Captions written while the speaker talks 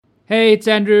Hey, it's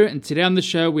Andrew, and today on the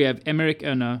show we have Emeric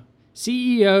Erno,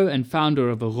 CEO and founder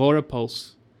of Aurora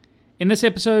Pulse. In this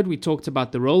episode, we talked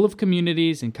about the role of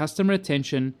communities in customer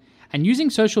retention and using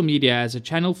social media as a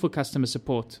channel for customer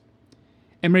support.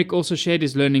 Emeric also shared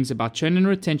his learnings about churn and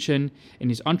retention in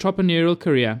his entrepreneurial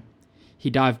career. He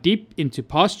dived deep into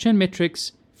past churn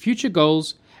metrics, future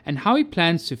goals, and how he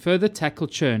plans to further tackle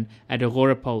churn at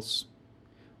Aurora Pulse.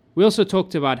 We also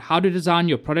talked about how to design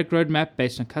your product roadmap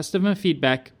based on customer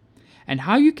feedback, and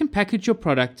how you can package your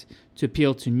product to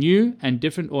appeal to new and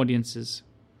different audiences.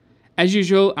 As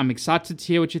usual, I'm excited to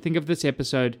hear what you think of this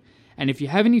episode, and if you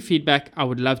have any feedback, I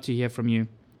would love to hear from you.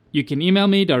 You can email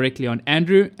me directly on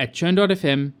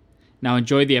andrew@churn.fm. Now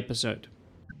enjoy the episode.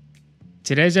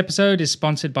 Today's episode is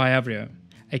sponsored by Avrio,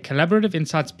 a collaborative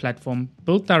insights platform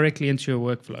built directly into your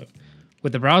workflow.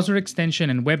 With the browser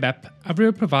extension and web app,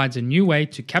 Avrio provides a new way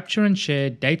to capture and share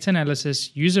data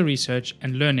analysis, user research,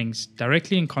 and learnings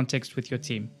directly in context with your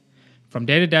team. From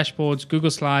data dashboards, Google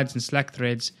Slides, and Slack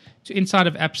threads, to inside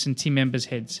of apps and team members'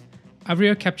 heads,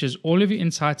 Avrio captures all of your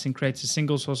insights and creates a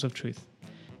single source of truth.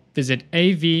 Visit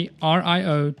avrio.com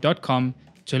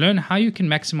to learn how you can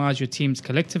maximize your team's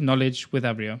collective knowledge with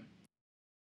Avrio.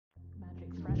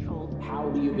 How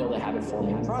do you build a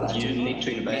habit-forming product? You need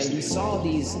to invest. And we saw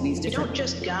these different... You don't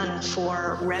just gun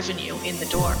for revenue in the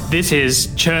door. This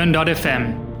is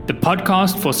Churn.fm, the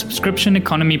podcast for subscription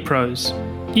economy pros.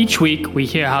 Each week, we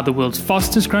hear how the world's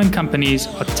fastest growing companies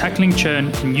are tackling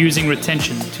churn and using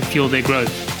retention to fuel their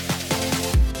growth.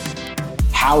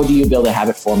 How do you build a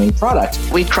habit-forming product?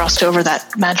 We crossed over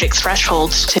that magic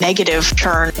threshold to negative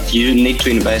churn. You need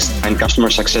to invest in customer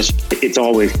success. It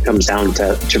always comes down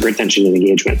to retention and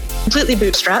engagement. Completely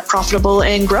bootstrap, profitable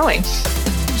and growing.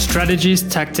 Strategies,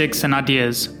 tactics, and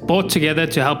ideas brought together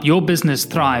to help your business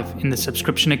thrive in the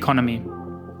subscription economy.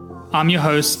 I'm your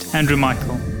host, Andrew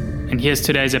Michael, and here's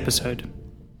today's episode.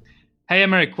 Hey,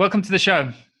 Emeric, welcome to the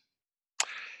show.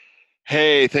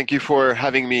 Hey, thank you for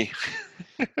having me.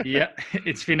 Yeah,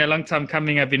 it's been a long time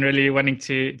coming. I've been really wanting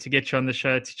to get you on the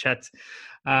show to chat.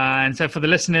 And so for the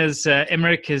listeners,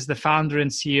 Emeric is the founder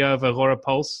and CEO of Aurora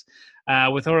Pulse.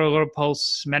 With Aurora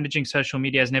Pulse, managing social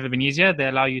media has never been easier. They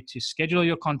allow you to schedule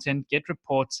your content, get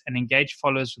reports, and engage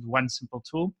followers with one simple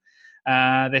tool.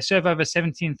 They serve over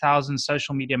 17,000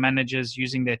 social media managers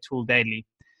using their tool daily.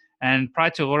 And prior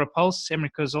to Aurora Pulse,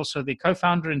 Emeric was also the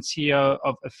co-founder and CEO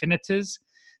of Affinities,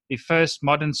 the first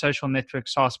modern social network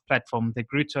SaaS platform that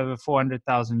grew to over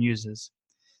 400,000 users.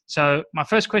 So my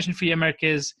first question for you, Emeric,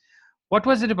 is what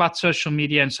was it about social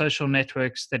media and social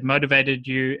networks that motivated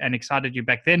you and excited you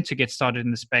back then to get started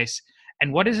in the space?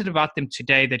 And what is it about them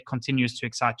today that continues to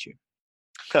excite you?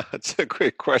 That's a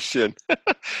great question.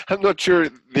 I'm not sure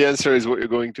the answer is what you're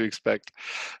going to expect.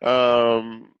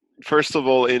 First of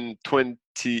all, in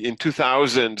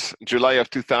 2000, July of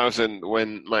 2000,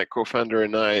 when my co-founder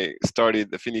and I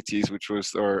started Affinities, which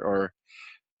was our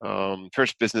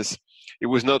first business, it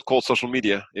was not called social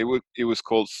media. It was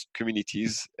called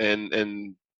Communities, and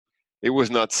it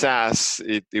was not SaaS.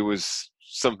 It was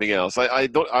something else. I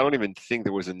don't even think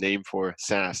there was a name for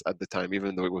SaaS at the time,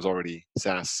 even though it was already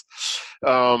SaaS.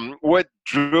 What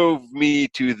drove me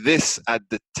to this at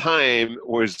the time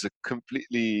was a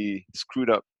completely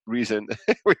screwed up reason,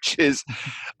 which is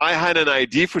I had an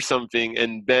idea for something,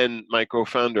 and Ben, my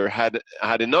co-founder, had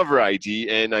another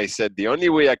idea, and I said the only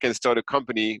way I can start a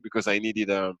company, because I needed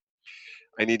a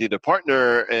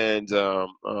partner, and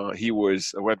he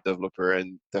was a web developer,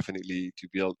 and definitely to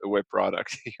build a web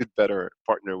product, you'd better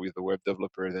partner with a web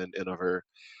developer than another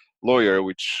lawyer,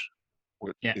 which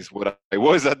is what I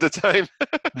was at the time.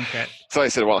 Okay. So I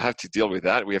said, well, I have to deal with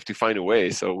that. We have to find a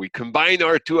way. So we combined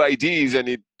our two ideas, and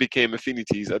it became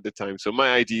Affinities at the time. So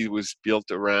my idea was built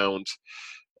around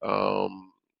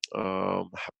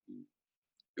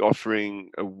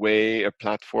offering a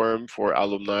platform for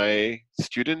alumni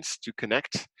students to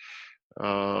connect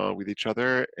with each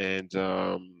other. And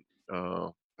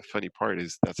the funny part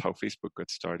is that's how Facebook got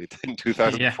started in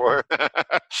 2004.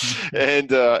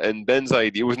 Yeah. And Ben's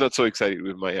idea was not so excited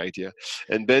with my idea.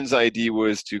 And Ben's idea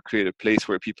was to create a place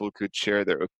where people could share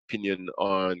their opinion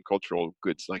on cultural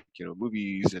goods, like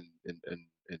movies and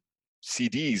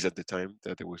CDs at the time,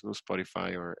 that there was no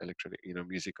Spotify or electronic,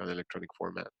 music on electronic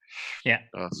format. Yeah.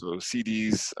 So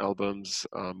CDs, albums,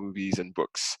 movies, and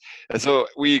books. And so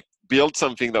we built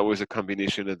something that was a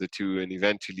combination of the two, and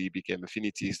eventually became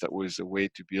Affinities. That was a way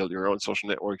to build your own social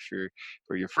network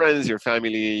for your friends, your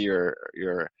family, your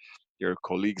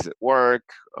colleagues at work,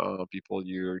 people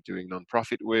you're doing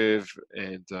nonprofit with,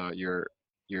 and your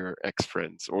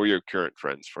ex-friends or your current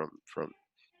friends from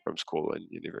school and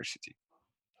university.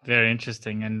 Very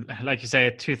interesting. And like you say,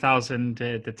 at 2000,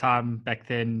 at the time back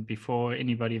then, before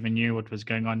anybody even knew what was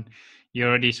going on, you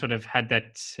already sort of had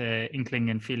that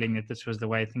inkling and feeling that this was the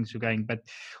way things were going. But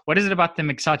what is it about them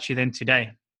excites you then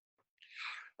today?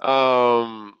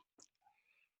 Um,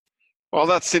 well,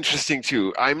 that's interesting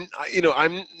too. I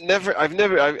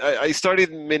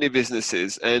started many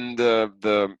businesses, and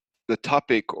the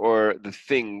topic or the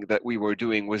thing that we were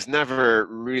doing was never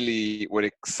really what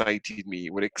excited me.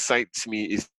 What excites me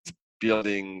is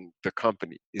building the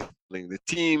company, is building the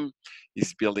team,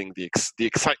 is building the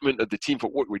excitement of the team for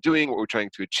what we're doing, what we're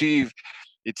trying to achieve.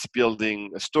 It's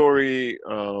building a story.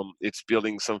 It's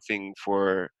building something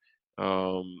for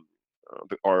um,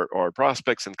 our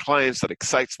prospects and clients that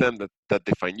excites them, that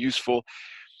they find useful.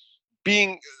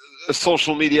 Being a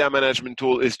social media management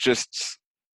tool is just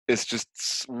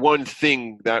one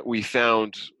thing that we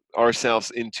found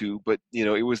ourselves into, but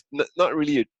it was not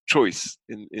really a choice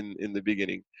in the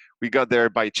beginning. We got there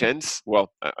by chance.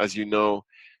 Well, as you know,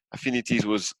 Affinities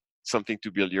was something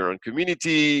to build your own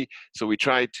community. So we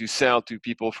tried to sell to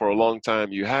people for a long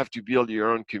time. You have to build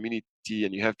your own community,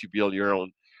 and you have to build your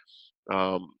own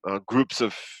groups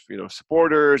of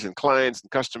supporters and clients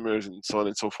and customers and so on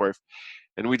and so forth.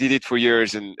 And we did it for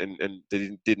years, and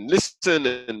they didn't listen.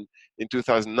 And in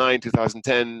 2009,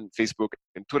 2010, Facebook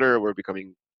and Twitter were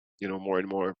becoming more and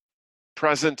more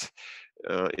present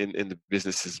in the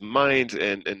business's mind,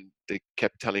 and they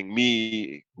kept telling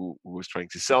me, who was trying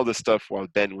to sell this stuff while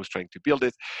Ben was trying to build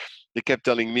it. They kept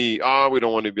telling me, we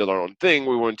don't want to build our own thing.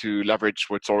 We want to leverage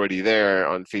what's already there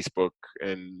on Facebook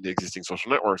and the existing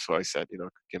social networks. So I said,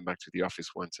 came back to the office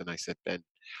once and I said, Ben,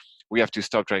 we have to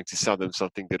stop trying to sell them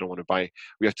something they don't want to buy.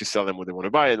 We have to sell them what they want to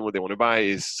buy, and what they want to buy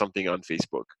is something on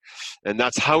Facebook. And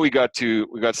that's how we got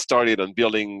started on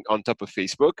building on top of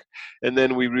Facebook. And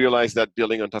then we realized that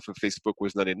building on top of Facebook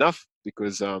was not enough,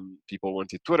 because people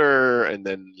wanted Twitter, and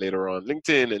then later on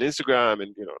LinkedIn and Instagram,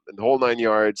 and and the whole 9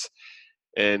 yards.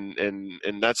 And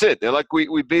that's it. And like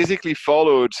we basically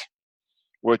followed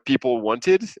what people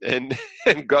wanted, and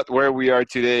and got where we are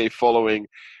today, following,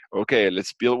 okay,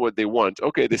 let's build what they want.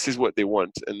 Okay, this is what they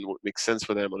want and what makes sense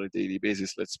for them on a daily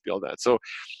basis. Let's build that. So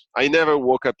I never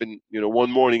woke up in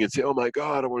one morning and say, oh my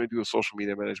God, I want to do a social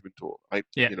media management tool.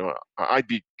 I'd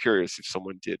be curious if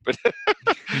someone did, but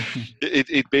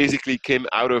it basically came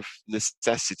out of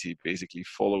necessity, basically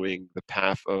following the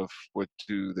path of what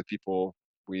do the people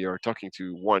we are talking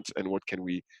to want, and what can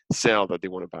we sell that they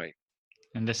want to buy.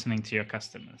 And listening to your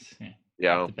customers.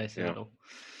 Yeah. The base of it all.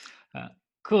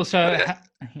 Cool. So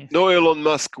no Elon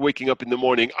Musk waking up in the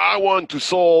morning, I want to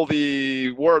solve the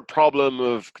world problem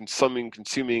of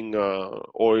consuming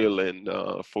oil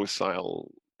and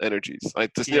fossil energies. I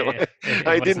just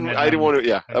I didn't want to.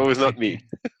 Yeah, that was not me.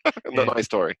 Not my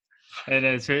story. And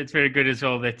it's very good as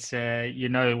well that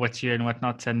what's you and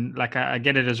whatnot, and like I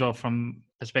get it as well from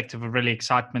perspective of really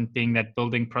excitement, being that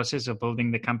building process of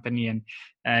building the company and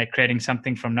creating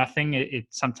something from nothing. It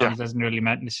sometimes doesn't really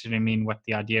necessarily mean what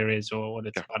the idea is or what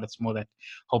it's about. It's more that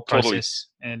whole process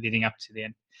leading up to the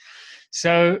end.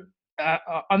 So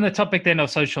on the topic then of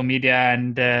social media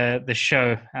and the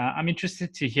show, I'm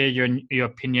interested to hear your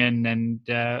opinion. And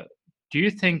do you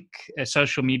think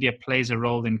social media plays a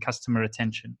role in customer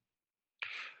retention?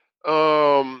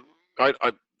 I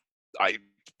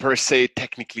per se,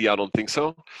 technically, I don't think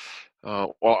so.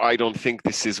 Well, I don't think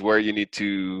this is where you need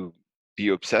to be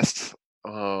obsessed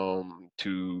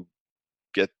to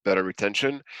get better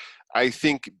retention. I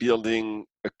think building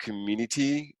a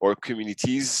community or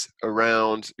communities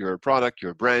around your product,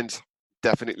 your brand,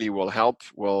 definitely will help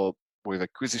with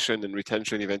acquisition and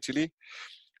retention eventually.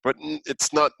 But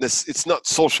it's not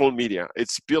social media.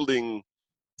 It's building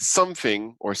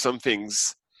something or some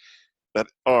things that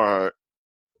are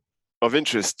of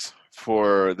interest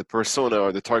for the persona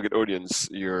or the target audience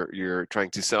you're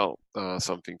trying to sell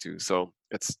something to. So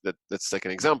let's take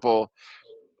an example.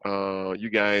 You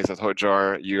guys at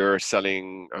Hotjar, you're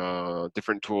selling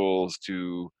different tools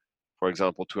for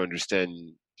example, to understand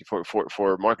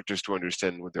for marketers to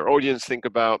understand what their audience think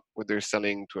about what they're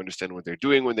selling, to understand what they're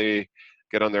doing when they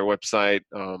get on their website,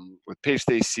 what page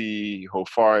they see, how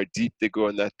far deep they go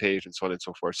on that page, and so on and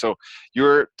so forth. So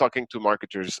you're talking to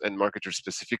marketers, and marketers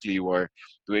specifically who are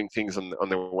doing things on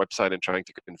their website and trying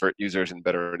to convert users and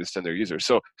better understand their users.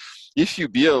 So if you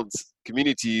build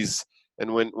communities,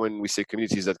 and when we say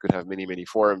communities, that could have many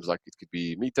forums, like it could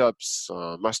be meetups,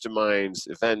 masterminds,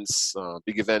 events,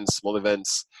 big events, small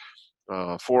events,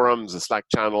 forums, a Slack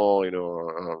channel,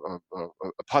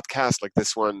 a podcast like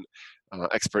this one,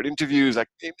 expert interviews, like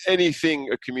anything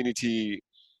a community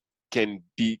can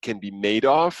be made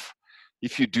of.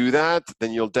 If you do that,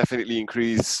 then you'll definitely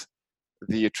increase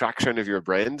the attraction of your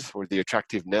brand or the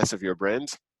attractiveness of your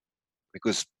brand,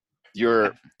 because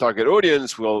your target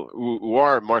audience who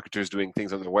are marketers doing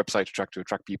things on their website to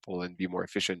attract people and be more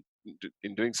efficient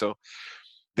in doing so.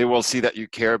 They will see that you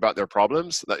care about their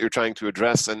problems, that you're trying to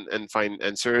address and find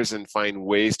answers and find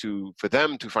ways for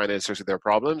them to find answers to their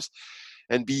problems.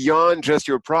 And beyond just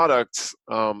your products,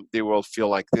 they will feel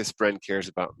like this brand cares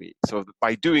about me. So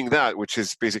by doing that, which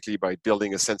is basically by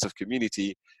building a sense of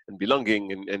community and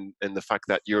belonging and the fact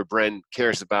that your brand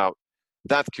cares about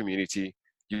that community,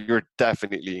 you're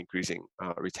definitely increasing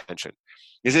retention.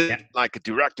 Is it like a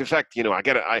direct effect?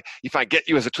 If I get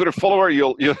you as a Twitter follower,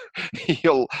 you'll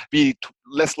be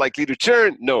less likely to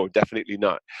churn? No, definitely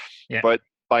not. Yeah. But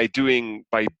by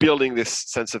building this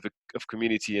sense of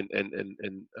community and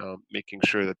making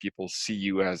sure that people see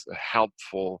you as a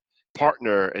helpful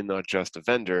partner and not just a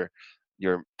vendor,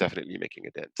 you're definitely making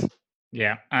a dent.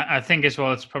 Yeah, I think as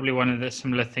well, it's probably one of the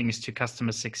similar things to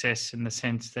customer success in the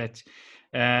sense that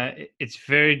it's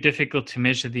very difficult to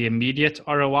measure the immediate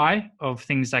ROI of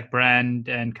things like brand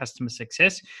and customer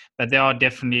success, but there are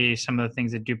definitely some of the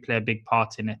things that do play a big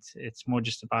part in it. It's more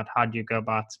just about how do you go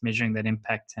about measuring that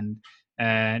impact and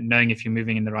knowing if you're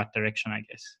moving in the right direction, I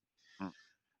guess.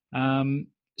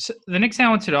 So the next thing I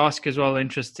wanted to ask as well,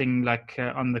 interesting,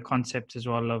 on the concept as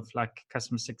well of like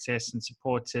customer success and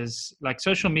support, is like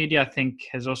social media, I think,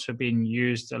 has also been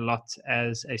used a lot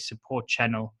as a support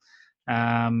channel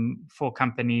for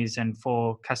companies and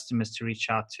for customers to reach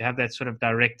out, to have that sort of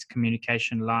direct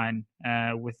communication line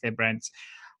with their brands.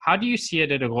 How do you see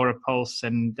it at Agora Pulse?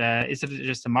 And is it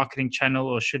just a marketing channel,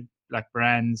 or should like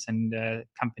brands and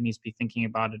companies be thinking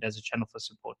about it as a channel for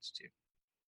support too?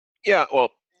 Yeah, well,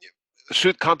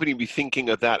 should company be thinking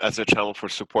of that as a channel for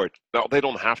support? No, they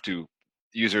don't have to.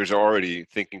 Users are already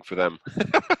thinking for them.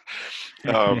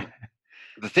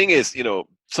 The thing is,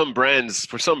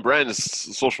 for some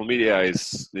brands, social media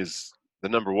is the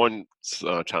number one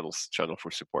channel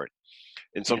for support.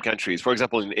 In some countries, for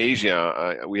example, in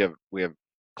Asia, we have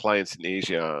clients in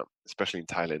Asia, especially in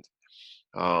Thailand,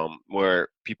 where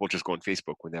people just go on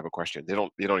Facebook when they have a question. They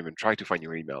don't even try to find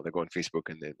your email. They go on Facebook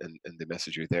and they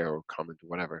message you there or comment or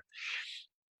whatever.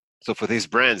 So for these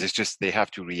brands, it's just they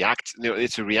have to react.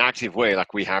 It's a reactive way.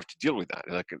 Like, we have to deal with that.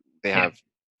 Like, they have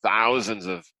thousands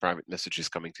of private messages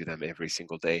coming to them every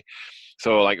single day.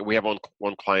 So like, we have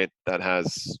one client that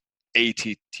has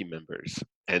 80 team members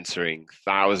answering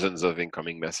thousands of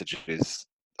incoming messages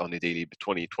on a daily,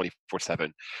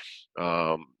 24/7.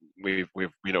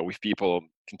 With people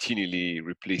continually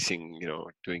replacing,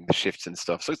 doing the shifts and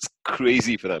stuff. So it's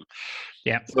crazy for them.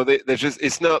 Yeah. So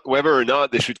it's not whether or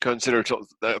not they should consider.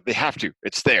 They have to.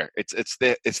 It's there.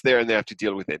 It's there, and they have to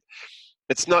deal with it.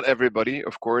 It's not everybody,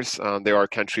 of course. There are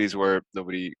countries where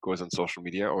nobody goes on social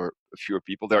media, or fewer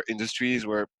people. There are industries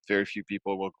where very few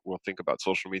people will think about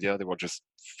social media. They will just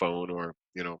phone or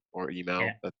email.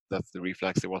 Yeah. That's the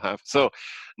reflex they will have. So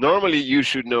normally you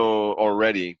should know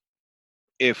already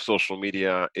if social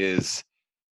media is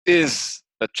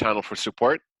a channel for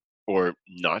support or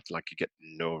not. Like, you get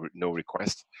no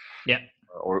request. Yeah.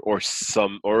 Or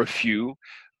a few.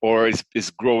 Or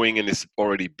is growing and is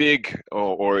already big,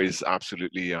 or is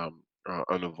absolutely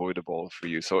unavoidable for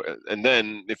you. So, and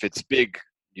then if it's big,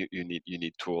 you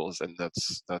need tools, and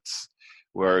that's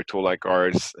where a tool like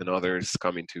ours and others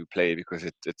come into play, because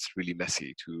it's really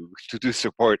messy to do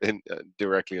support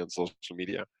directly on social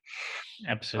media.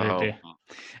 Absolutely.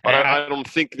 But I don't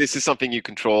think this is something you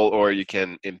control or you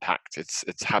can impact.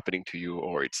 It's happening to you,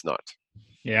 or it's not.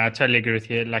 Yeah, I totally agree with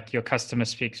you. Like, your customer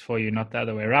speaks for you, not the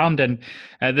other way around. And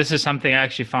this is something I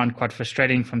actually found quite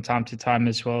frustrating from time to time,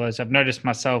 as well as I've noticed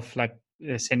myself, like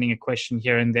sending a question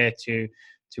here and there to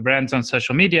brands on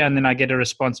social media, and then I get a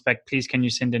response back, please, can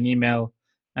you send an email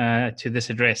to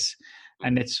this address?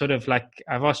 And it's sort of like,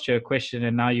 I've asked you a question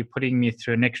and now you're putting me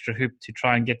through an extra hoop to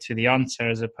try and get to the answer,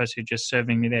 as opposed to just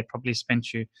serving me there. Probably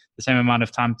spent you the same amount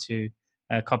of time to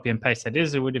copy and paste that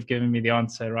is, it would have given me the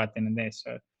answer right then and there.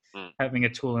 So having a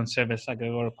tool and service like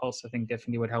Agora Pulse, I think,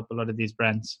 definitely would help a lot of these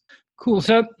brands. Cool.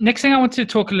 So next thing I want to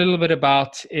talk a little bit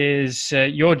about is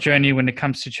your journey when it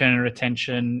comes to churn and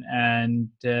retention, and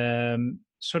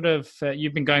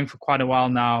you've been going for quite a while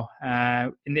now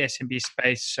in the SMB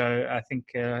space. So I think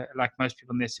like most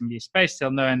people in the SMB space, they'll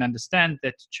know and understand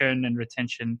that churn and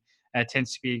retention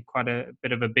tends to be quite a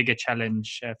bit of a bigger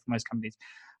challenge for most companies.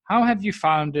 How have you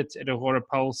found it at Agora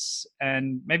Pulse,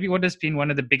 and maybe what has been one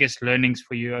of the biggest learnings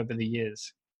for you over the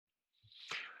years?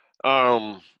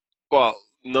 Well,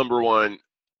 number one,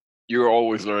 you're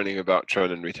always learning about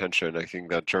churn and retention. I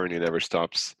think that journey never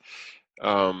stops.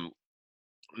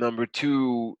 Number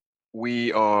two,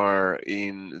 we are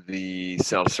in the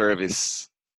self-service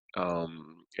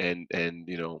and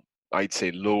I'd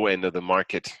say low end of the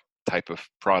market type of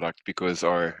product, because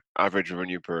our average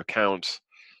revenue per account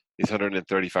is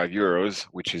 135 euros,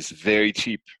 which is very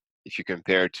cheap if you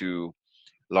compare to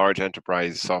large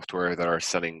enterprise software that are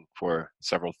selling for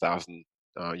several thousand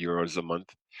euros a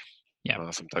month,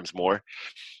 sometimes more.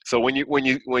 So when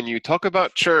you talk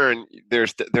about churn,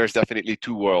 there's definitely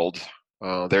two worlds.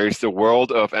 There is the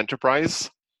world of enterprise,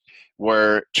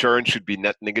 where churn should be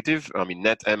net negative. I mean,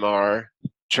 net MR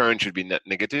churn should be net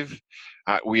negative.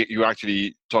 You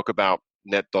actually talk about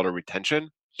net dollar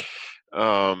retention,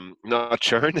 not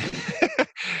churn.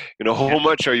 How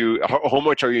much are you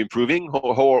improving?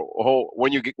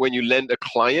 When you lend a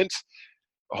client,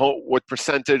 what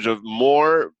percentage of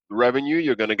more revenue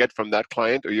you're going to get from that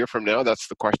client a year from now? That's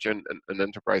the question an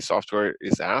enterprise software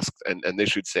is asked, and they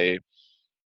should say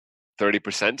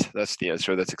 30%. That's the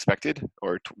answer that's expected,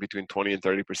 or between 20 and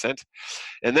 30%.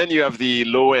 And then you have the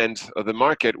low end of the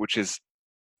market, which is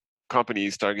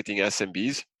companies targeting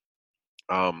SMBs.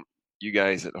 You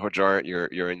guys at Hotjar,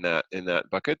 you're in that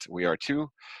bucket. We are too.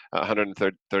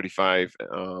 135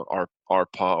 ARPA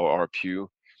or ARPU.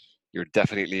 You're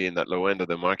definitely in that low end of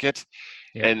the market.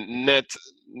 Yeah. And net,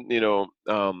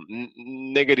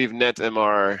 negative net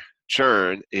MR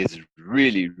churn is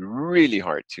really, really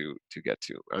hard to get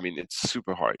to. I mean, it's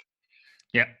super hard.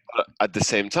 Yeah. But at the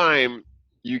same time,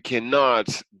 you cannot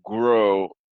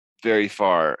grow very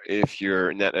far if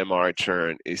your net MR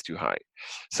churn is too high.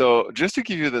 So just to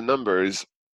give you the numbers,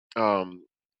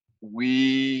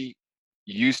 we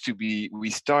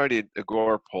started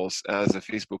Agorapulse as a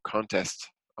Facebook contest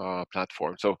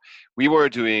platform. So we were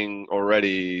doing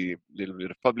already a little bit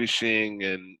of publishing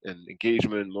and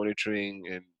engagement monitoring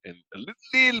and a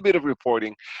little bit of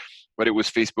reporting, but it was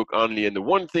Facebook only. And the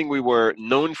one thing we were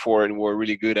known for and were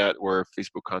really good at were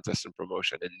Facebook contests and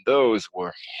promotion. And those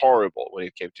were horrible when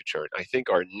it came to churn. I think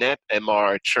our net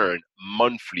MR churn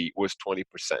monthly was 20%.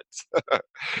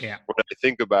 Yeah. When I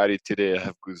think about it today, I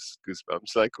have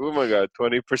goosebumps. Like, oh my God,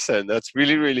 20%. That's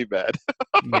really, really bad.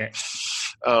 Yeah.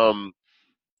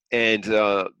 And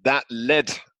that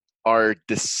led our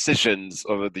decisions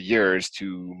over the years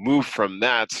to move from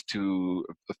that to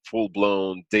a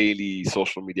full-blown daily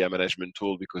social media management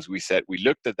tool, because we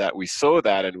looked at that, we saw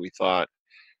that, and we thought,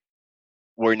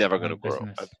 we're never going to grow.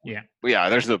 Yeah,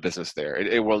 there's no business there.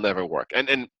 It will never work.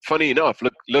 And funny enough,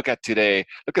 look at today.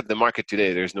 Look at the market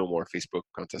today. There's no more Facebook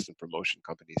contest and promotion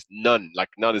companies. None. Like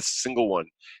not a single one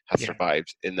has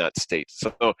survived in that state.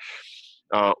 So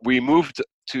we moved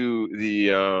to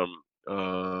the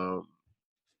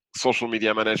social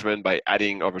media management by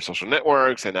adding other social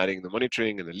networks and adding the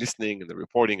monitoring and the listening and the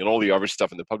reporting and all the other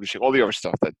stuff and the publishing, all the other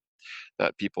stuff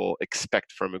that people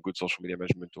expect from a good social media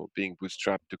management tool. Being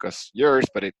bootstrapped took us years,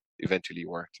 but it eventually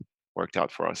worked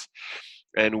out for us.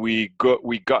 And we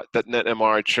got that net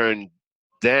MR churn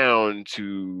down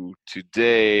to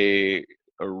today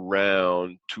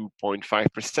around 2.5%,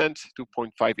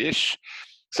 2.5-ish.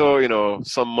 So,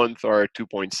 some months are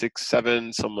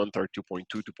 2.67, some months are 2.2,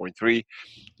 2.3.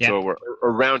 Yeah. So we're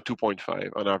around 2.5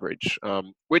 on average,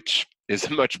 which is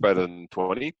much better than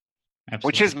 20, absolutely,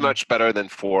 which is much better than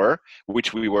 4,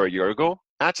 which we were a year ago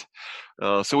at.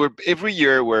 So every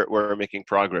year we're making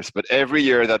progress, but every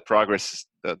year that progress,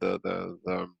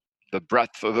 the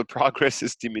breadth of the progress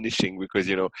is diminishing, because,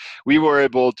 we were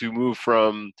able to move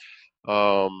from,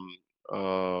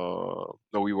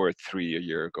 no, we were at 3 a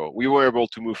year ago. We were able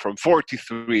to move from 4 to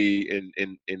 3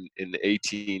 in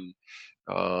 18,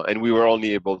 and we were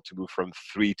only able to move from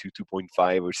 3 to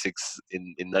 2.5 or 6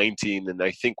 in 19, and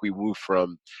I think we moved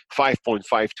from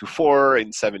 5.5 to 4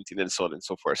 in 17, and so on and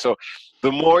so forth. So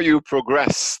the more you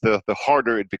progress, the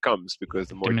harder it becomes, because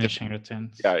the more diminishing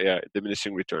returns. Yeah,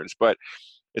 diminishing returns. But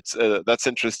it's that's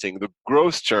interesting. The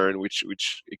gross churn, which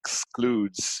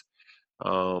excludes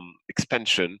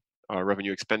expansion.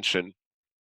 Revenue expansion.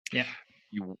 Yeah.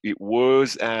 It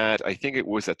was at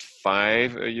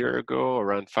 5 a year ago,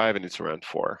 around 5, and it's around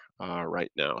 4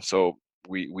 right now. So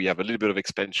we have a little bit of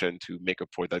expansion to make up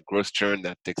for that gross churn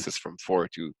that takes us from 4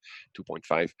 to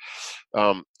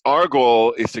 2.5. Our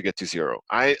goal is to get to 0.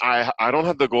 I don't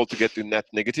have the goal to get to net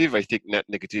negative. I think net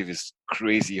negative is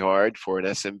crazy hard for an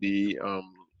SMB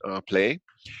play.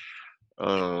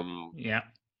 Yeah.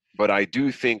 But I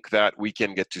do think that we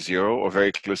can get to 0 or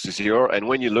very close to 0. And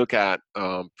when you look at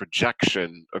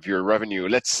projection of your revenue,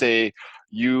 let's say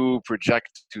you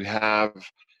project to have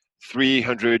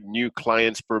 300 new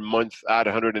clients per month at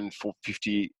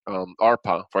 150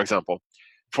 ARPA, for example.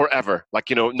 forever, like,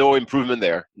 no improvement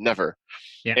there, never.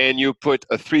 Yeah. And you put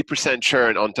a 3%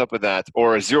 churn on top of that,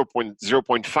 or a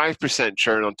 0.5%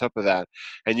 churn on top of that,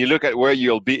 and you look at where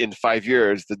you'll be in 5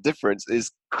 years, the difference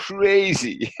is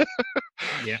crazy.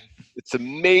 Yeah. It's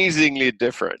amazingly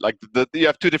different. Like you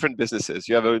have two different businesses.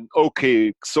 You have an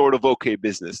sort of okay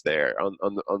business there on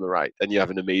the right, and you have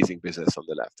an amazing business on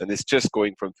the left, and it's just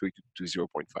going from 3 to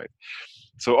 0.5.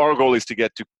 So our goal is to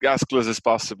get to as close as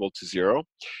possible to 0,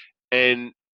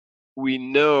 and we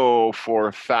know for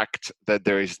a fact that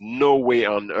there is no way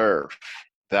on earth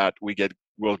that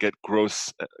we'll get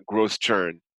gross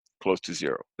churn close to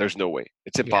 0. There's no way.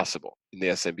 It's impossible in the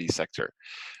SMB sector.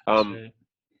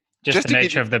 Just the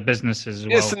nature of the business as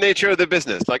well. It's the nature of the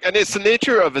business, and it's the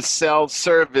nature of a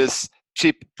self-service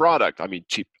cheap product. I mean,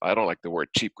 cheap. I don't like the word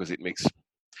cheap because it makes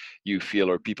you feel,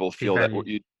 or people feel, that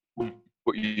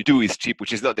what you do is cheap,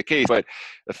 which is not the case, but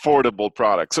affordable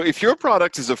product. So if your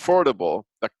product is affordable,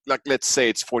 like let's say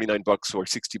it's $49 or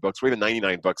 $60 or even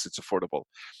 $99, it's affordable.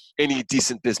 Any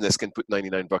decent business can put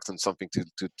 $99 on something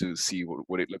to see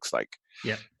what it looks like.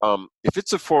 Yeah. If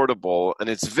it's affordable and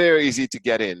it's very easy to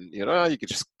get in, you can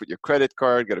just put your credit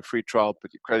card, get a free trial,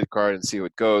 put your credit card and see how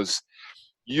it goes.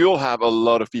 You'll have a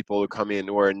lot of people who come in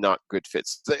who are not good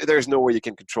fits. There's no way you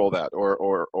can control that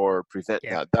or prevent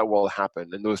that. That will happen.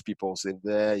 And those people say,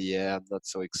 I'm not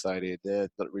so excited.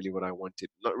 Not really what I wanted.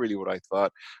 Not really what I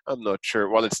thought. I'm not sure.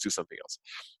 Well, let's do something else.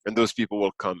 And those people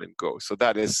will come and go. So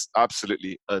that is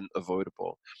absolutely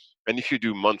unavoidable. And if you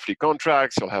do monthly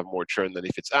contracts, you'll have more churn than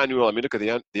if it's annual. I mean, look at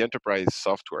the enterprise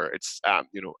software. It's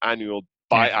annual,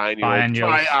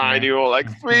 biannual,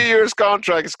 like 3 years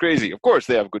contract. Is crazy. Of course,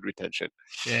 they have good retention.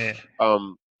 Yeah.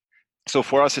 So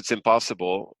for us, it's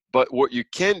impossible. But what you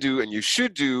can do and you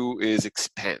should do is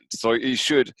expand. So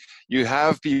you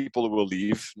have people who will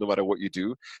leave no matter what you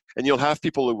do, and you'll have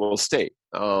people who will stay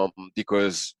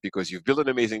because you've built an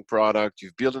amazing product,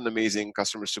 you've built an amazing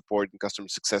customer support and customer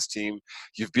success team,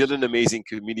 you've built an amazing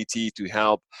community to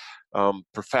help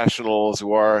professionals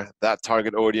who are that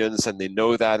target audience, and they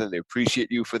know that and they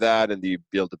appreciate you for that, and you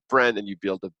build a brand and you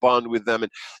build a bond with them,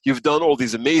 and you've done all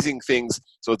these amazing things.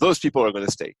 So those people are going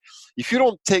to stay. If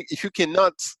you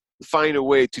cannot find a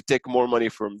way to take more money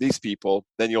from these people,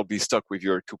 then you'll be stuck with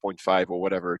your 2.5 or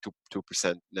whatever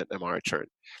 2% net MRR churn.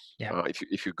 Yeah.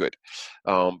 If you're good,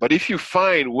 but if you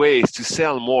find ways to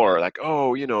sell more, like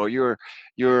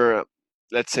your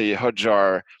let's say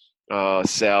Hotjar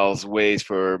sells ways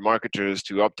for marketers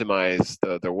to optimize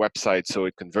their website so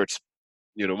it converts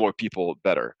more people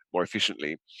better, more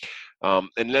efficiently.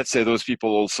 And let's say those people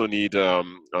also need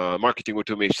marketing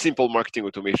automation, simple marketing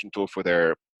automation tool for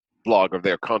their blog or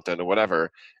their content or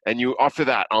whatever, and you offer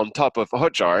that on top of a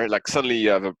Hotjar, like suddenly you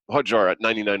have a Hotjar at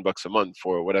 $99 a month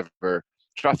for whatever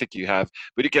traffic you have,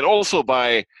 but you can also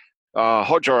buy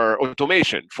Hotjar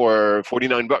automation for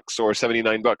 $49 or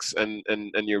 $79,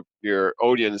 and your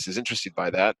audience is interested by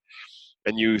that,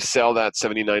 and you sell that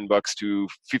 $79 to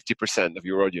 50% of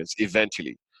your audience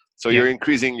eventually. So you're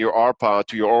increasing your ARPA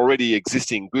to your already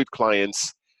existing good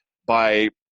clients by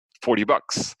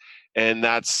 $40, and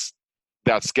that's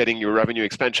getting your revenue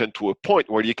expansion to a point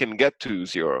where you can get to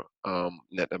 0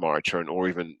 net MRR churn, or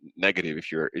even negative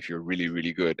if you're really,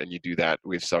 really good, and you do that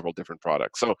with several different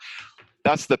products. So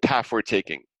that's the path we're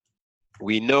taking.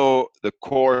 We know the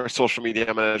core social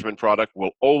media management product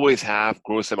will always have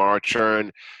gross MRR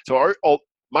churn. So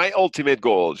my ultimate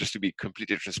goal, just to be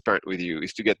completely transparent with you,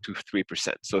 is to get to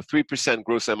 3%. So 3%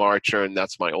 gross MRR churn,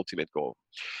 that's my ultimate goal.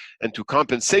 And to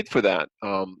compensate for that,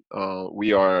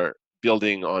 we are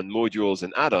building on modules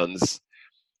and add-ons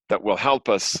that will help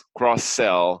us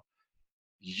cross-sell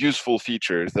useful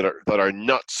features that are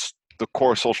not the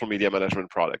core social media management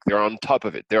product. They're on top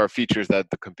of it. There are features that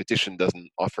the competition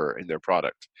doesn't offer in their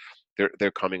product.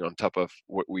 They're coming on top of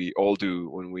what we all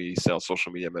do when we sell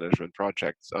social media management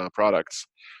products.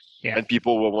 Yeah. And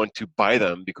people will want to buy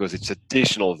them because it's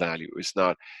additional value. It's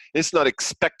not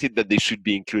expected that they should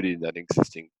be included in that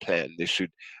existing plan. They should.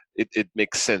 It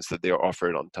makes sense that they are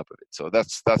offered on top of it. So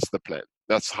that's the plan.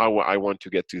 That's how I want to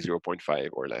get to 0.5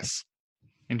 or less.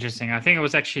 Interesting. I think it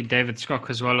was actually David Scott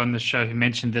as well on the show who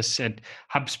mentioned this. At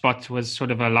HubSpot was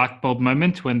sort of a light bulb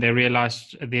moment when they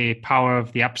realized the power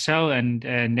of the upsell and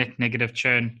net negative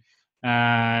churn.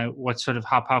 What sort of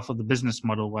how powerful the business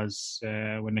model was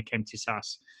when it came to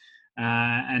SaaS.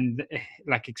 And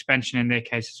like expansion in their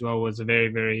case as well was a very,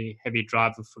 very heavy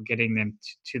driver for getting them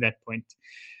to that point.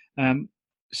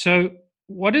 So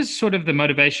what is sort of the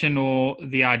motivation or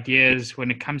the ideas when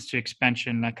it comes to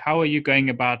expansion? Like how are you going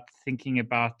about thinking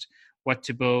about what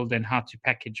to build and how to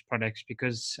package products?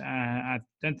 Because I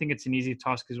don't think it's an easy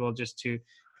task as well just to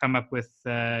come up with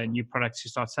new products to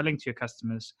start selling to your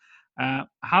customers. How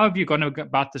have you gone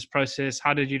about this process?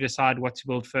 How did you decide what to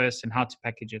build first and how to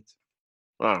package it?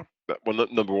 Wow. Well,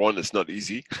 number one, it's not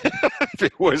easy. if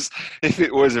it was,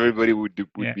 everybody would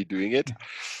be doing it.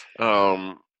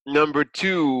 Number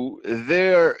two,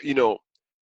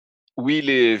 we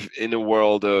live in a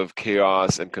world of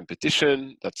chaos and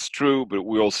competition. That's true, but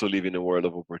we also live in a world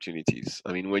of opportunities.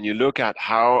 I mean, when you look at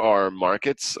how our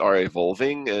markets are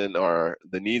evolving and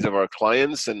the needs of our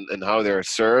clients and how they're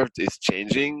served is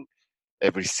changing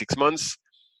every 6 months,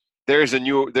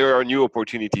 there are new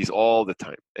opportunities all the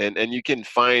time, and you can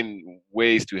find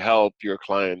ways to help your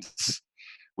clients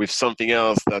with something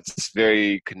else that's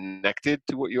very connected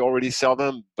to what you already sell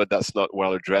them, but that's not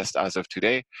well addressed as of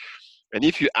today. And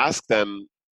if you ask them,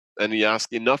 and you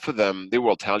ask enough of them, they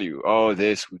will tell you, oh,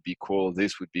 this would be cool,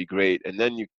 this would be great. And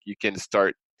then you can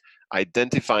start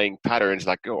identifying patterns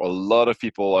like, oh, a lot of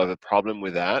people have a problem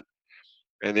with that,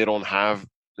 and they don't have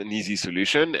an easy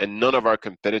solution, and none of our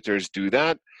competitors do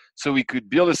that. So we could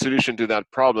build a solution to that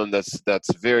problem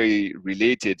that's very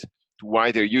related to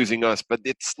why they're using us, but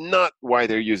it's not why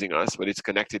they're using us, but it's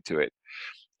connected to it.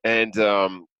 And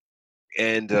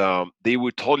they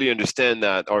would totally understand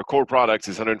that our core product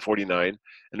is 149,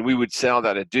 and we would sell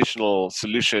that additional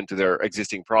solution to their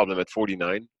existing problem at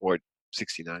 49 or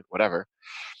 69, whatever.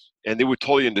 And they would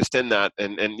totally understand that.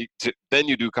 And then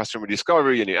you do customer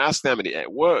discovery and you ask them,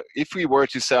 what if we were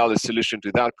to sell a solution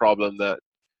to that problem that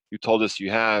you told us you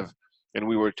have, and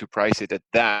we were to price it at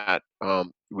that,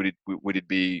 would it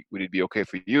be okay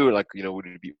for you? Like, would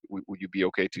you be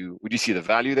okay would you see the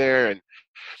value there?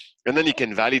 And then you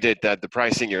can validate that the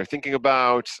pricing you're thinking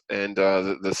about and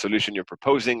the solution you're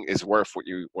proposing is worth what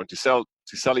you want to sell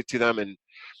it to them. And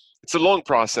it's a long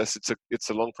process. It's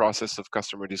a long process of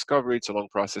customer discovery. It's a long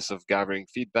process of gathering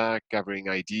feedback, gathering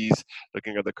ideas,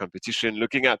 looking at the competition,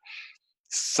 looking at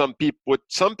what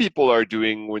some people are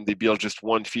doing when they build just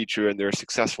one feature and they're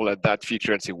successful at that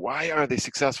feature, and say, why are they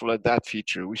successful at that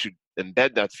feature? We should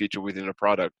embed that feature within a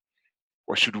product.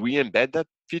 Or should we embed that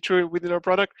feature within our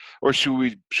product? Or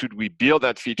should we build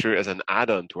that feature as an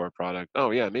add-on to our product?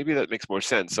 Oh yeah, maybe that makes more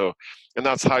sense. So, and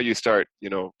that's how you start,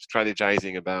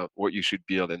 strategizing about what you should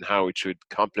build and how it should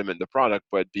complement the product,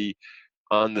 but be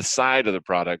on the side of the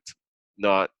product,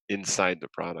 not inside the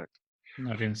product.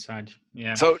 Not inside,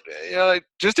 yeah. So,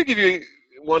 just to give you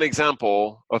one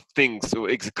example of things,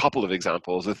 a couple of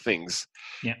examples of things.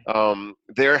 Yeah.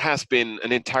 There has been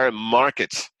an entire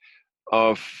market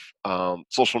of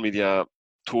social media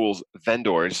tools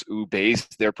vendors who base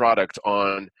their product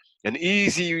on an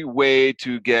easy way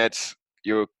to get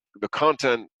the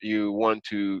content you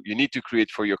need to create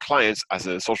for your clients as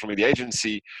a social media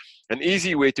agency, an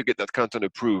easy way to get that content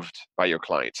approved by your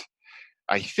client.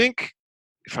 I think,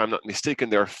 if I'm not mistaken,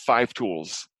 there are 5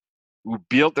 tools who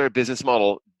built their business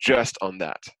model just on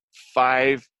that.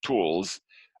 5 tools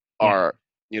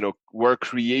were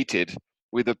created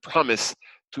with a promise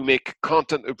to make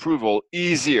content approval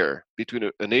easier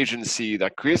between an agency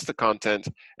that creates the content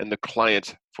and the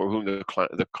client for whom the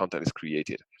content is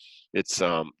created. It's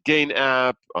Gain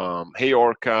App,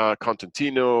 HeyOrca,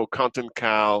 Contentino,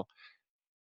 ContentCal,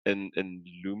 and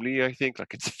Loomly, I think.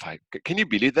 Like, it's 5. Can you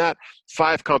believe that?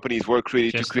 5 companies were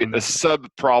created to create a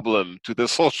sub-problem to the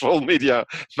social media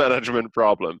management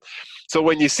problem. So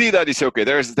when you see that, you say, okay,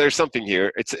 there's something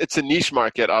here. It's a niche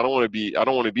market. I don't want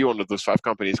to be one of those 5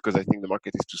 companies because I think the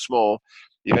market is too small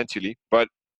eventually. But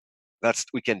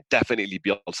we can definitely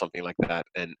build something like that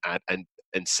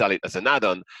and sell it as an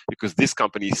add-on, because this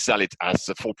company sell it as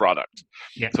a full product.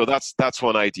 Yeah. So that's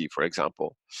one idea, for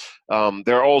example.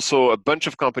 There are also a bunch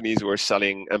of companies who are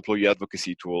selling employee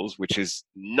advocacy tools, which is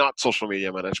not social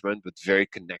media management, but very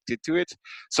connected to it.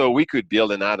 So we could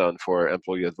build an add-on for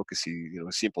employee advocacy,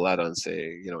 simple add-on,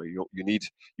 say, you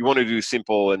want to do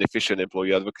simple and efficient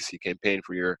employee advocacy campaign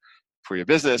for your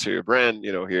business or your brand,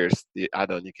 here's the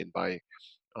add-on you can buy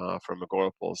from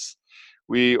Agorapulse.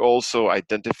 We also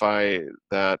identify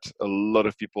that a lot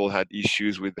of people had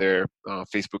issues with their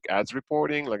Facebook ads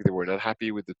reporting, like they were not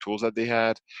happy with the tools that they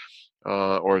had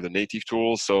or the native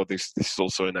tools. So this is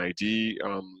also an ID.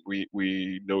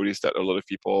 We noticed that a lot of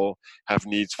people have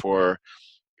needs for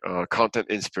content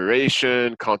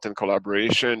inspiration, content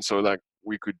collaboration. So like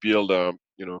we could build a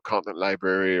content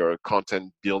library or a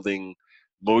content building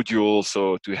module,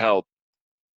 so to help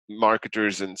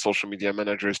marketers and social media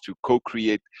managers to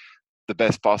co-create the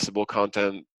best possible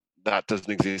content that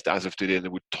doesn't exist as of today, and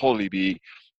it would totally be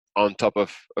on top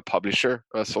of a publisher,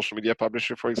 a social media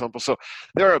publisher, for example. So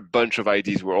there are a bunch of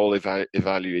ideas. We're all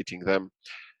evaluating them.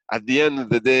 At the end of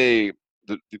the day,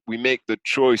 we make the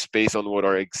choice based on what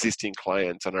our existing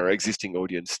clients and our existing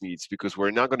audience needs, because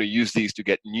we're not going to use these to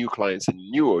get new clients and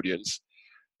new audience,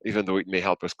 even though it may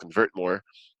help us convert more,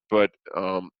 but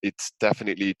it's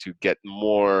definitely to get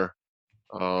more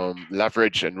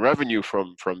leverage and revenue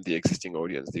from the existing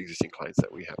audience, the existing clients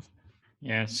that we have.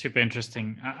 Yeah, super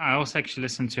interesting. I also actually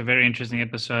listened to a very interesting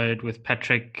episode with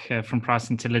Patrick from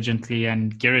Price Intelligently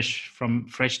and Girish from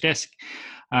Freshdesk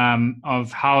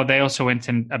of how they also went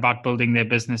about building their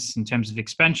business in terms of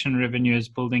expansion revenues,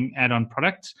 building add-on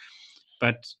products.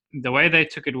 But the way they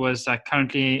took it was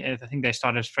currently, I think they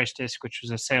started as Freshdesk, which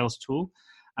was a sales tool.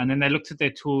 And then they looked at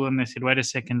their tool and they said, wait a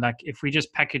second, like if we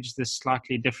just package this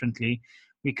slightly differently,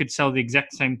 we could sell the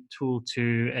exact same tool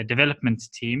to a development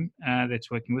team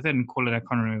that's working with it and call it, I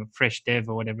can't remember, Fresh Dev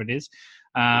or whatever it is.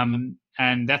 And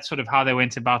that's sort of how they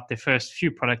went about their first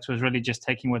few products, was really just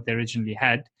taking what they originally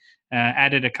had,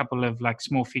 added a couple of like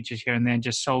small features here and there, and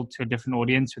just sold to a different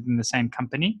audience within the same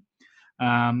company.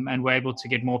 And we're able to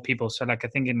get more people. So like I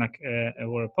think in like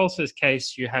Aurora Pulse's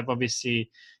case, you have obviously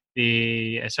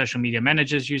the social media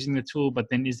managers using the tool, but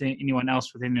then is there anyone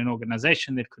else within an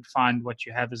organization that could find what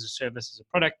you have as a service, as a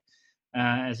product,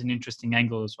 as an interesting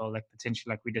angle as well, like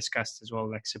potentially like we discussed as well,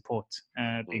 like support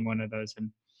being one of those.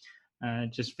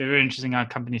 And just very interesting how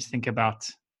companies think about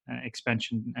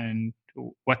expansion and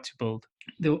what to build.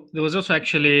 There was also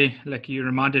actually, like you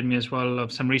reminded me as well,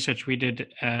 of some research we did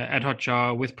at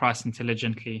Hotjar with Price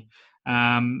Intelligently.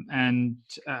 And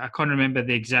I can't remember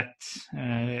the exact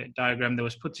diagram that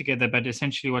was put together, but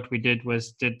essentially what we did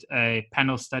was did a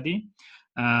panel study,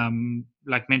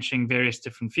 like mentioning various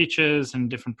different features and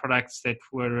different products that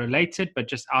were related, but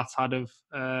just outside of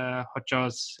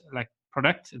Hotjar's like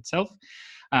product itself.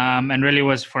 And really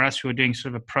was for us, we were doing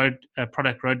sort of a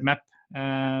product roadmap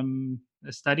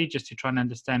a study just to try and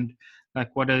understand like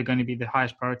what are going to be the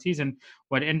highest priorities. And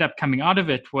what ended up coming out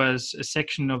of it was a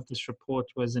section of this report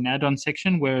was an add-on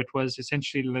section where it was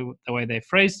essentially the way they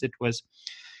phrased it was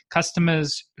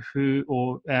customers who,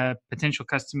 or potential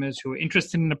customers who were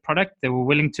interested in the product, they were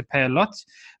willing to pay a lot,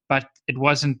 but it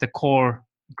wasn't the core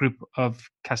group of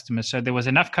customers. So there was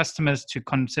enough customers to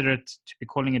consider it, to be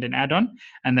calling it an add-on,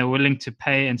 and they're willing to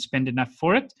pay and spend enough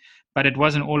for it, but it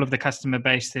wasn't all of the customer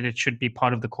base that it should be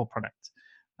part of the core product,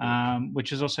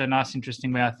 which is also a nice,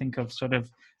 interesting way, I think, of sort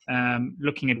of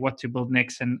looking at what to build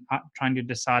next and trying to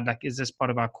decide, like, is this part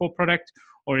of our core product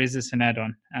or is this an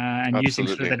add-on? And Absolutely. using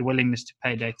sort of that willingness to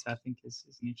pay data, I think, is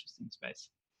an interesting space.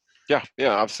 Yeah,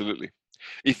 absolutely.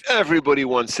 If everybody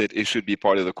wants it, it should be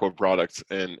part of the core product,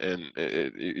 and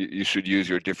you should use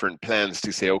your different plans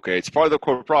to say, okay, it's part of the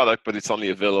core product, but it's only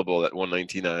available at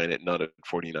 $199 and not at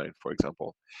 $49, for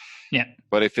example. Yeah.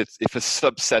 But if a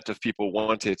subset of people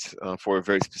want it for a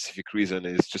very specific reason,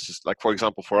 it's just like, for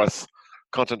example, for us,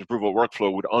 content approval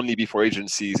workflow would only be for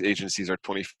agencies. Agencies are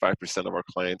 25% of our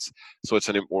clients, so it's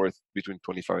worth between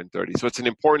 25 and 30. So it's an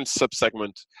important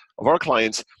subsegment of our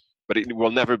clients, but it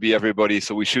will never be everybody.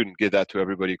 So we shouldn't give that to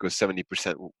everybody because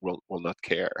 70% will not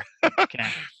care. Okay.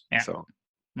 Yeah. So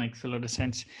makes a lot of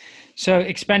sense. So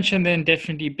expansion then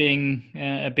definitely being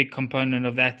a big component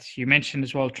of that. You mentioned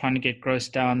as well trying to get gross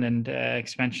down, and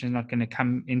expansion is not going to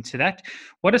come into that.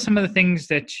 What are some of the things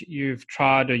that you've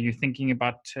tried or you're thinking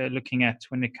about looking at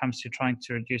when it comes to trying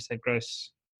to reduce that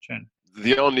gross churn?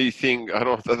 The only thing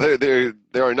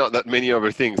there are not that many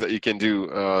other things that you can do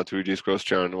to reduce gross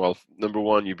churn. Well, number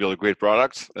one, you build a great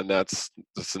product, and that's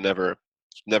a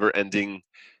never-ending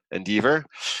endeavor.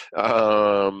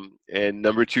 And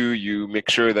number two, you make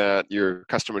sure that your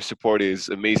customer support is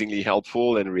amazingly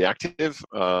helpful and reactive.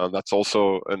 That's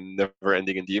also a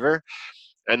never-ending endeavor.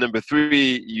 And number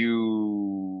three,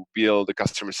 you build a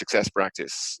customer success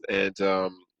practice. And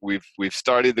we've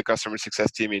started the customer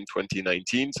success team in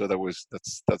 2019, so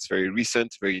that's very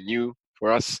recent, very new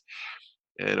for us.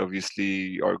 And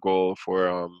obviously, our goal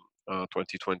for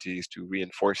 2020 is to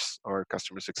reinforce our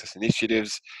customer success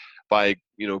initiatives by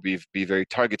be very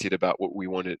targeted about what we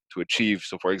wanted to achieve.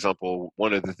 So, for example,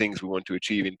 one of the things we want to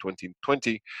achieve in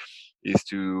 2020 is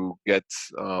to get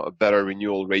a better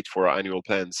renewal rate for our annual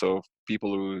plan. So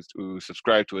people who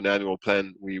subscribe to an annual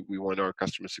plan, we want our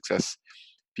customer success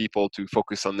people to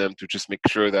focus on them, to just make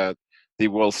sure that they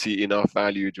will see enough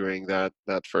value during that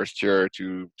first year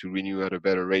to renew at a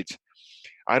better rate.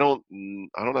 I don't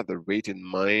have the rate in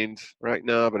mind right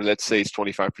now, but let's say it's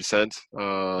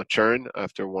 25% churn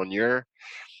after 1 year.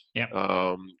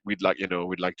 Yeah. We'd like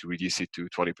to reduce it to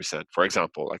 20%, for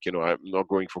example. I'm not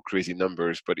going for crazy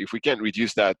numbers, but if we can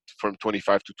reduce that from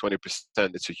 25 to 20%,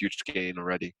 it's a huge gain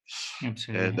already.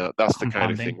 Absolutely. And that's the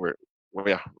kind of thing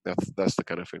that's the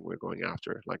kind of thing we're going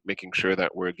after, like making sure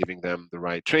that we're giving them the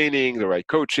right training, the right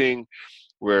coaching,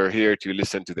 we're here to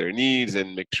listen to their needs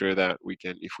and make sure that we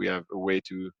can, if we have a way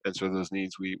to answer those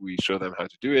needs, we show them how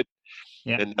to do it.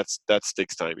 Yeah. And that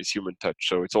takes time. It's human touch.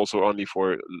 So it's also only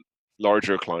for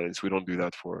larger clients. We don't do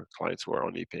that for clients who are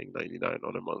only paying $99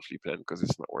 on a monthly plan because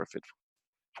it's not worth it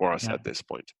for us at this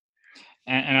point.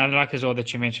 And I like as well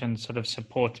that you mentioned sort of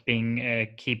support being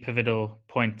a key pivotal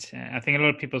point. I think a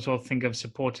lot of people as well think of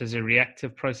support as a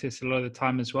reactive process a lot of the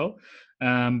time as well.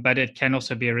 But it can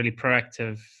also be a really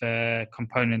proactive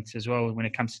component as well when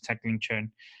it comes to tackling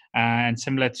churn. And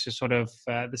similar to sort of,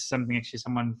 this is something actually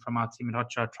someone from our team at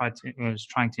Hotjar was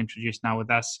trying to introduce now with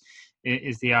us,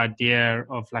 is the idea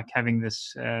of like having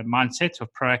this mindset of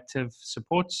proactive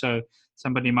support. So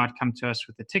somebody might come to us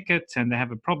with a ticket and they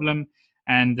have a problem,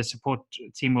 and the support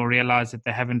team will realize that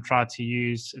they haven't tried to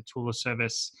use a tool or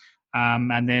service.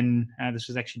 And then this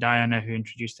was actually Diana who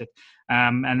introduced it.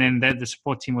 And then the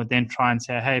support team would then try and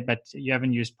say, hey, but you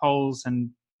haven't used polls, and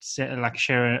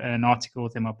share an article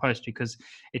with them or post, because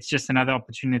it's just another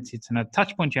opportunity. It's another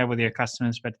touch point you have with your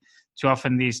customers. But too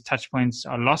often these touch points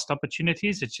are lost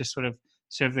opportunities. It's just sort of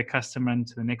serve the customer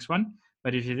into the next one.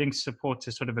 But if you think support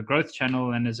is sort of a growth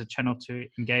channel and as a channel to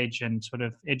engage and sort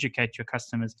of educate your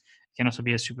customers, it can also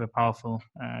be a super powerful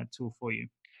tool for you.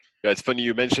 Yeah, it's funny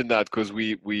you mentioned that, because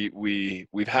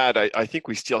we've had, I think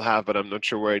we still have, but I'm not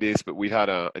sure where it is, but we've had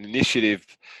an initiative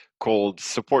called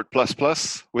Support Plus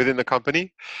Plus within the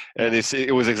company, and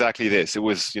it was exactly this. It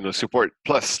was, Support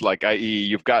Plus, like i.e.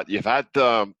 you've had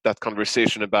that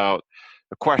conversation about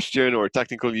a question or a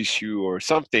technical issue or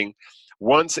something.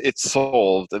 Once it's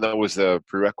solved, and that was the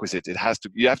prerequisite,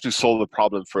 you have to solve the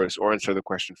problem first or answer the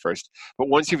question first. But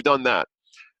once you've done that,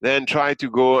 then try to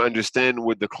go understand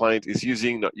what the client is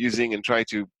using, not using, and try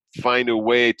to find a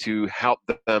way to help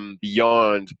them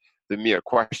beyond the mere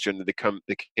question that they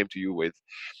came to you with.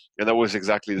 And that was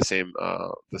exactly the same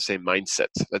mindset.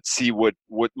 Let's see what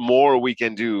more we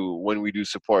can do when we do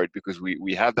support, because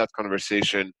we have that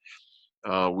conversation.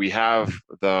 We have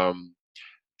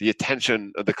the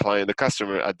attention of the client, the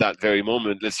customer at that very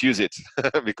moment. Let's use it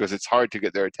because it's hard to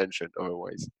get their attention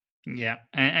otherwise. Yeah,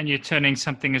 and you're turning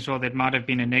something as well that might have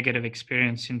been a negative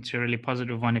experience into a really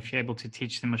positive one if you're able to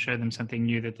teach them or show them something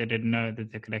new that they didn't know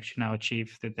that they could actually now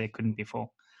achieve that they couldn't before.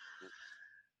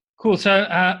 Cool. So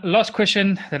last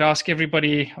question that I ask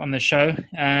everybody on the show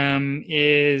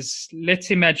is, let's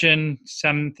imagine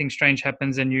something strange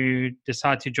happens and you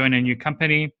decide to join a new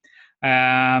company.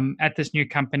 At this new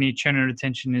company, churn and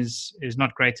retention is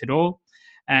not great at all.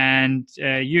 And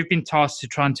you've been tasked to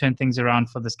try and turn things around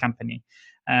for this company.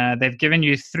 They've given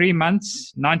you 3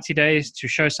 months, 90 days to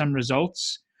show some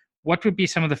results. What would be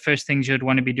some of the first things you'd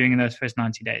want to be doing in those first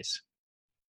 90 days?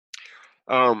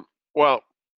 Well,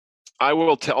 I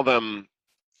will tell them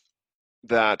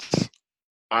that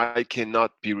I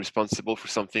cannot be responsible for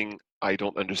something I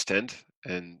don't understand,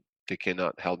 and they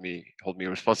cannot hold me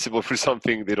responsible for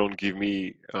something they don't give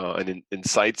me an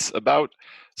insights about.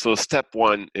 So step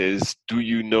one is, do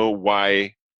you know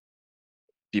why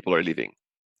people are leaving?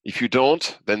 If you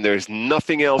don't, then there's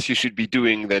nothing else you should be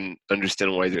doing than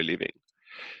understand why they're leaving.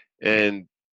 And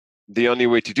the only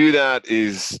way to do that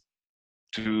is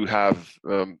to have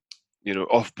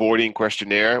offboarding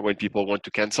questionnaire. When people want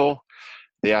to cancel,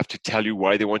 they have to tell you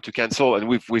why they want to cancel. And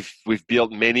we've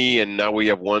built many, and now we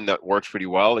have one that works pretty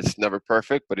well. It's never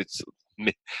perfect, but it's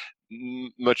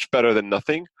much better than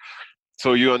nothing.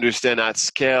 So you understand at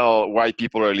scale why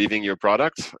people are leaving your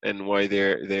product and why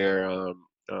they're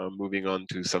moving on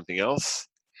to something else.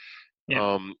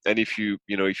 Yeah. And if you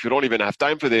don't even have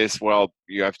time for this, well,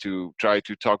 you have to try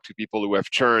to talk to people who have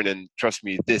churn. And trust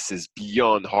me, this is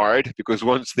beyond hard, because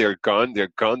once they're gone. They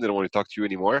don't want to talk to you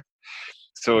anymore.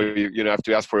 So you have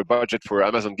to ask for a budget for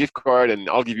Amazon gift card, and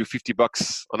I'll give you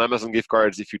 $50 on Amazon gift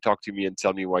cards if you talk to me and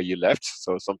tell me why you left.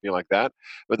 So something like that.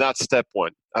 But that's step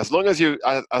one. As long as you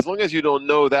don't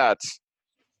know that,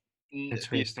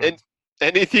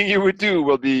 anything you would do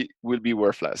will be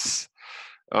worthless.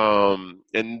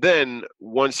 And then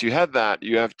once you have that,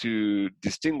 you have to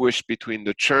distinguish between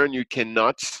the churn you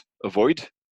cannot avoid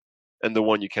and the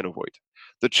one you can avoid.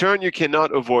 The churn you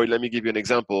cannot avoid, let me give you an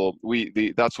example.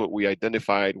 That's what we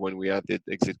identified when we had the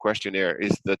exit questionnaire,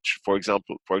 is that, for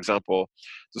example,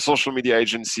 the social media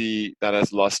agency that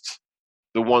has lost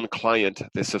the one client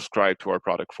they subscribed to our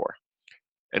product for.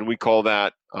 And we call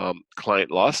that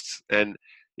client lost. And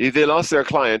if they lost their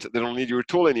client, they don't need your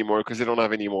tool anymore because they don't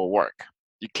have any more work.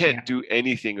 You can't do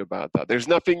anything about that. There's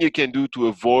nothing you can do to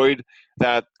avoid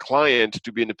that client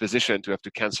to be in a position to have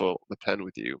to cancel the plan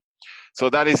with you. So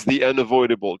that is the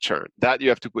unavoidable churn. That you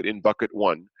have to put in bucket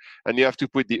 1. And you have to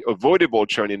put the avoidable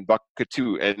churn in bucket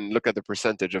 2 and look at the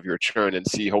percentage of your churn and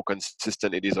see how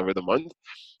consistent it is over the month.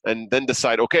 And then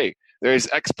decide, okay, there is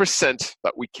X percent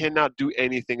that we cannot do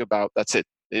anything about. That's it.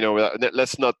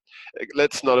 Let's not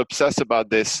obsess about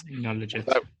this. Acknowledge it.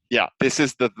 This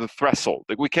is the threshold.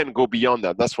 Like, we can't go beyond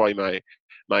that. That's why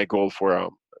my goal for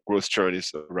gross churn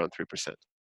is around 3%.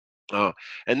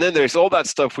 And then there's all that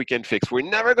stuff we can fix. We're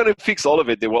never going to fix all of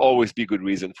it. There will always be good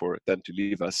reason for them to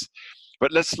leave us.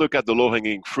 But let's look at the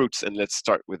low-hanging fruits and let's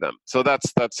start with them. So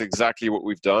that's exactly what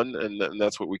we've done, and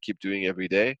that's what we keep doing every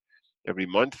day, every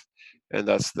month, and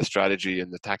that's the strategy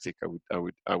and the tactic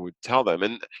I would tell them.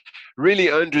 And really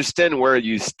understand where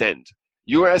you stand.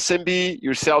 Your SMB,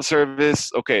 your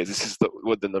self-service, okay, this is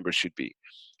what the number should be.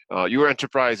 Your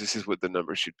enterprise, this is what the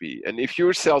number should be. And if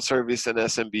you're self-service and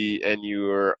SMB and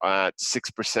you're at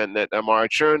 6% net MR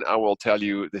churn, I will tell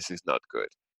you this is not good.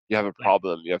 You have a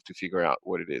problem. You have to figure out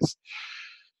what it is.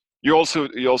 You also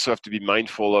have to be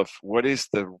mindful of what is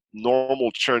the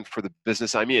normal churn for the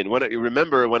business I'm in. You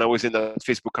remember when I was in the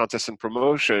Facebook contest and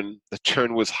promotion, the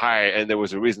churn was high, and there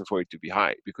was a reason for it to be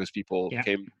high because people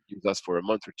came with us for a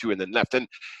month or two and then left. And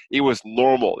it was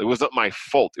normal. It was not my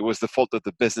fault. It was the fault of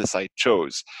the business I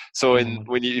chose. So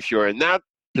if you're in that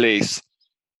place,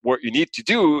 what you need to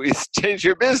do is change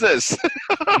your business.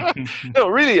 No,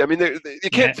 really. I mean, you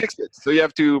can't fix it. So you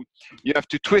have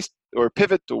to twist or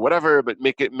pivot or whatever, but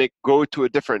go to a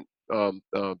different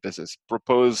business.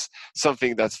 Propose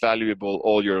something that's valuable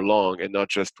all year long and not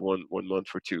just one month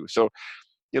or two. So,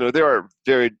 there are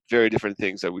very, very different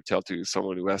things I would tell to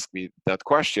someone who asked me that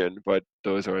question, but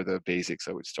those are the basics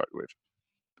I would start with.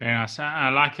 Very nice. I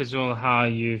like as well how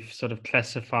you've sort of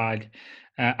classified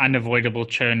unavoidable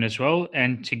churn as well,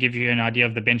 and to give you an idea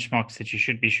of the benchmarks that you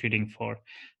should be shooting for.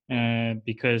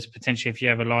 Because potentially if you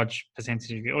have a large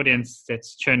percentage of your audience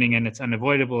that's churning and it's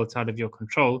unavoidable, it's out of your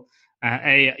control,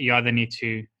 you either need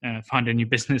to find a new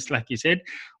business, like you said,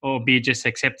 or B, just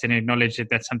accept and acknowledge that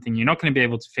that's something you're not going to be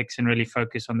able to fix and really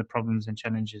focus on the problems and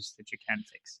challenges that you can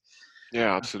fix.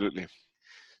 Yeah, absolutely.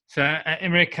 So,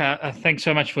 Aymeric, thanks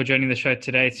so much for joining the show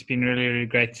today. It's been really, really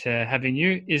great having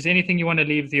you. Is there anything you want to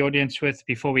leave the audience with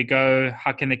before we go?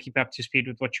 How can they keep up to speed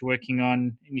with what you're working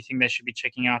on? Anything they should be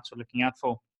checking out or looking out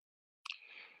for?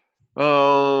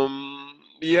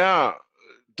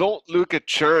 Don't look at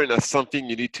churn as something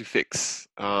you need to fix.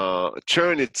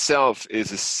 Churn itself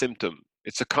is a symptom.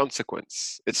 It's a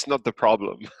consequence. It's not the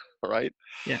problem, right?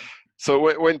 Yeah.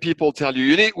 So when people tell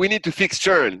you, we need to fix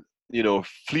churn,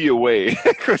 flee away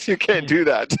because you can't do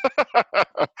that.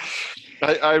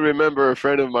 I remember a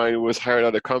friend of mine who was hired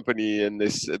at a company, and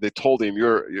they told him,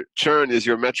 your churn is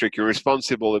your metric. You're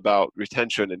responsible about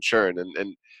retention and churn.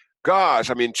 And gosh,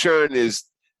 I mean, churn is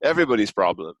everybody's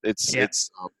problem. It's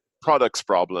product's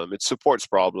problem. It's support's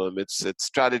problem. It's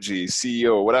strategy,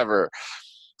 CEO, whatever.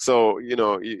 So,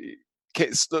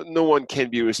 no one can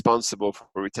be responsible for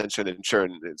retention and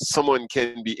churn. Someone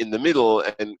can be in the middle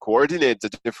and coordinate the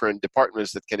different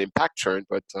departments that can impact churn.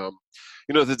 But,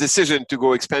 the decision to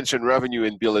go expansion revenue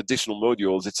and build additional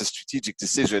modules, it's a strategic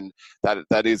decision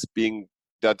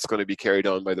that's going to be carried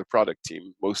on by the product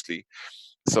team mostly.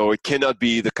 So it cannot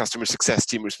be the customer success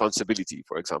team responsibility,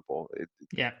 for example.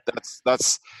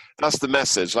 That's the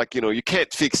message. Like, you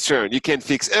can't fix churn. You can't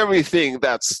fix everything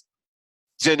that's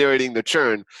generating the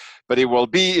churn, but it will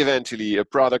be eventually a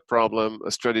product problem,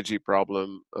 a strategy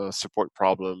problem, a support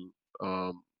problem,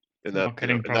 and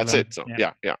that's it. So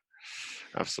yeah,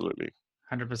 absolutely.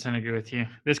 100% agree with you.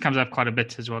 This comes up quite a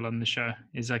bit as well on the show.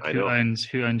 Is like who owns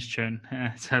churn.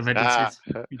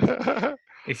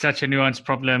 It's such a nuanced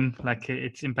problem. Like,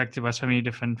 it's impacted by so many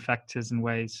different factors and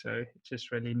ways. So it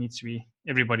just really needs to be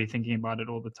everybody thinking about it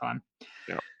all the time.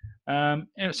 Yeah.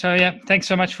 Thanks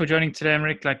so much for joining today,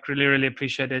 Aymeric. Like, really, really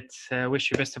appreciate it. Wish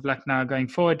you best of luck now going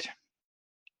forward.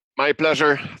 My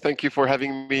pleasure. Thank you for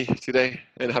having me today,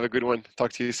 and have a good one.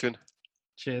 Talk to you soon.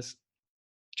 Cheers.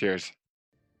 Cheers.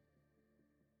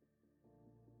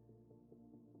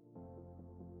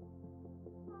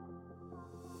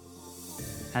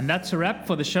 And that's a wrap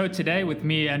for the show today with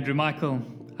me, Andrew Michael.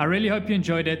 I really hope you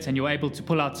enjoyed it and you're able to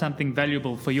pull out something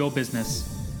valuable for your business.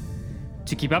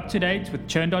 To keep up to date with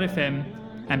Churn.fm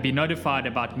and be notified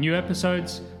about new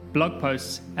episodes, blog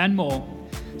posts, and more,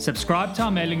 subscribe to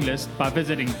our mailing list by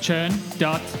visiting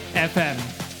Churn.fm.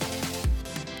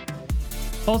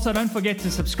 Also, don't forget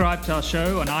to subscribe to our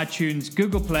show on iTunes,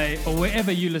 Google Play, or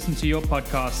wherever you listen to your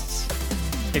podcasts.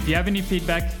 If you have any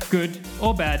feedback, good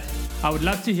or bad, I would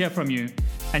love to hear from you.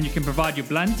 And you can provide your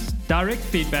blunt, direct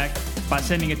feedback by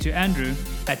sending it to Andrew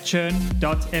at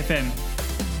churn.fm.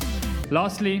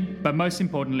 Lastly, but most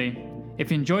importantly,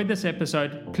 if you enjoyed this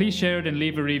episode, please share it and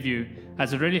leave a review,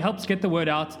 as it really helps get the word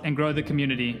out and grow the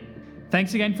community.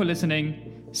 Thanks again for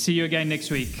listening. See you again next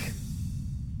week.